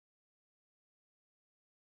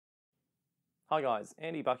Hi guys,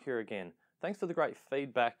 Andy Buck here again. Thanks for the great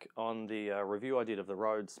feedback on the review I did of the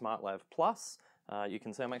Rode SmartLav Plus. You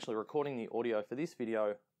can see I'm actually recording the audio for this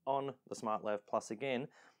video on the SmartLav Plus again.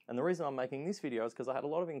 And the reason I'm making this video is because I had a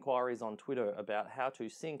lot of inquiries on Twitter about how to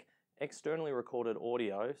sync externally recorded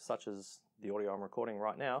audio, such as the audio I'm recording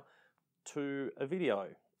right now, to a video.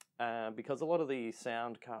 Because a lot of the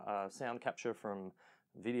sound capture from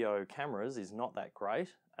video cameras is not that great,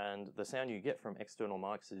 and the sound you get from external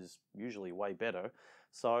mics is usually way better.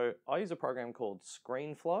 So I use a program called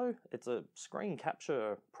Screenflow. It's a screen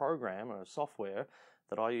capture program or software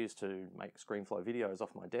that I use to make Screenflow videos off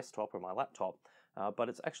my desktop or my laptop, but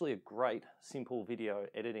it's actually a great simple video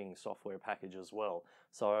editing software package as well.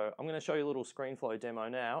 So I'm going to show you a little Screenflow demo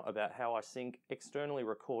now about how I sync externally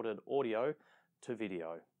recorded audio to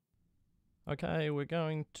video. Okay, we're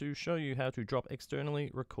going to show you how to drop externally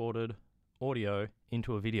recorded audio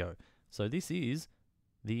into a video. So this is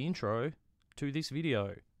the intro to this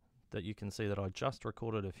video that you can see that I just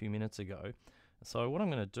recorded a few minutes ago. So what I'm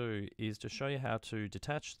going to do is to show you how to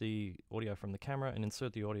detach the audio from the camera and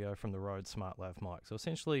insert the audio from the Rode SmartLav mic. So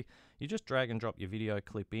essentially you just drag and drop your video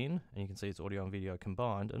clip in, and you can see it's audio and video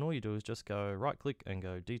combined, and all you do is just go right click and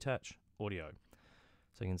go detach audio.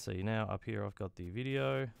 So you can see now up here I've got the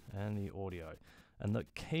video and the audio. And the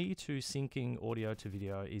key to syncing audio to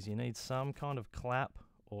video is you need some kind of clap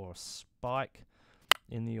or spike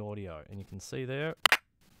in the audio. And you can see there,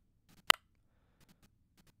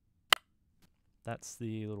 that's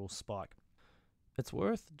the little spike. It's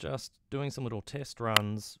worth just doing some little test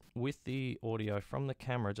runs with the audio from the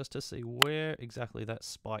camera just to see where exactly that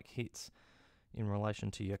spike hits in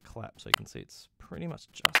relation to your clap. So you can see it's pretty much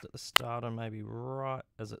just at the start and maybe right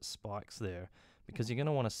as it spikes there, because you're going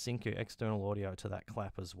to want to sync your external audio to that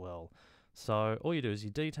clap as well. So all you do is you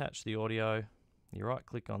detach the audio, you right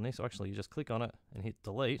click on this, or actually you just click on it and hit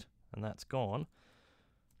delete, and that's gone.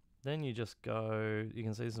 Then you just go, you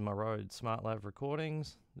can see this is my Rode SmartLav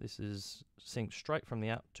recordings. This is synced straight from the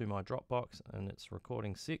app to my Dropbox, and it's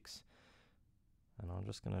recording 6. And I'm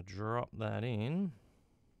just going to drop that in.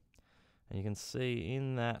 And you can see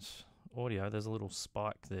in that audio there's a little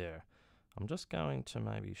spike there. I'm just going to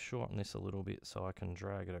maybe shorten this a little bit so I can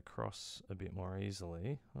drag it across a bit more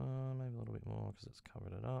easily. Maybe a little bit more because it's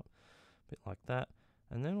covered it up. A bit like that.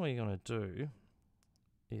 And then what you're going to do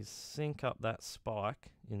is sync up that spike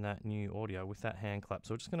in that new audio with that hand clap.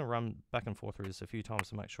 So we're just going to run back and forth through this a few times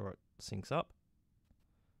to make sure it syncs up.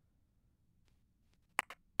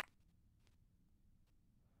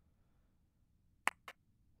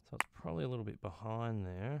 So it's probably a little bit behind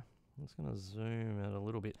there. I'm just going to zoom it a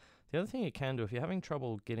little bit. The other thing you can do, if you're having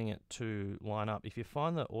trouble getting it to line up, if you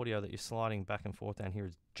find the audio that you're sliding back and forth down here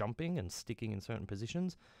is jumping and sticking in certain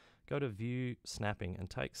positions, go to View Snapping and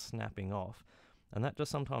take snapping off. And that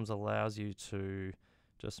just sometimes allows you to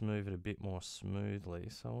just move it a bit more smoothly.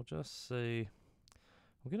 So we'll just see,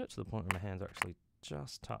 we'll get it to the point where my hands are actually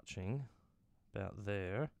just touching about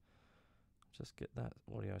there. Just get that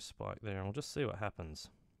audio spike there and we'll just see what happens.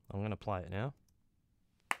 I'm going to play it now.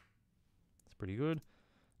 It's pretty good.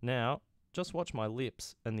 Now, just watch my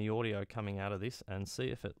lips and the audio coming out of this and see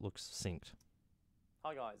if it looks synced.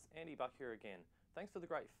 Hi guys, Andy Buck here again. Thanks for the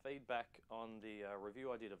great feedback on the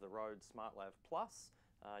review I did of the Rode SmartLav Plus.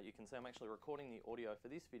 You can see I'm actually recording the audio for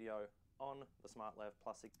this video on the SmartLav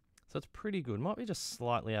Plus. So it's pretty good. Might be just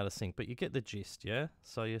slightly out of sync, but you get the gist, yeah?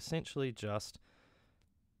 So you essentially just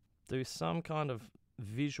do some kind of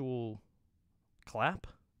visual clap.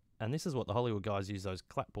 And this is what the Hollywood guys use those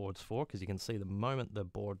clapboards for, because you can see the moment the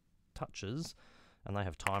board touches, and they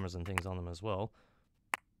have timers and things on them as well,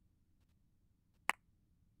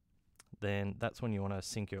 then that's when you want to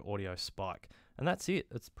sync your audio spike. And that's it.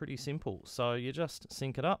 It's pretty simple. So you just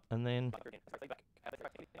sync it up, and then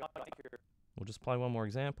we'll just play one more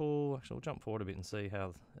example. Actually, we'll jump forward a bit and see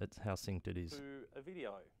how synced it is. To a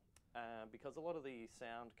video, because a lot of the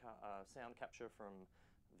sound capture from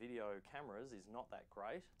video cameras is not that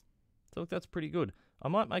great. So look, that's pretty good. I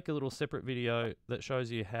might make a little separate video that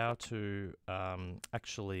shows you how to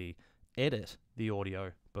actually edit the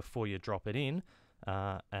audio before you drop it in,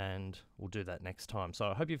 and we'll do that next time. So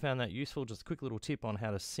I hope you found that useful. Just a quick little tip on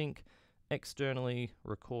how to sync externally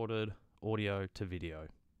recorded audio to video.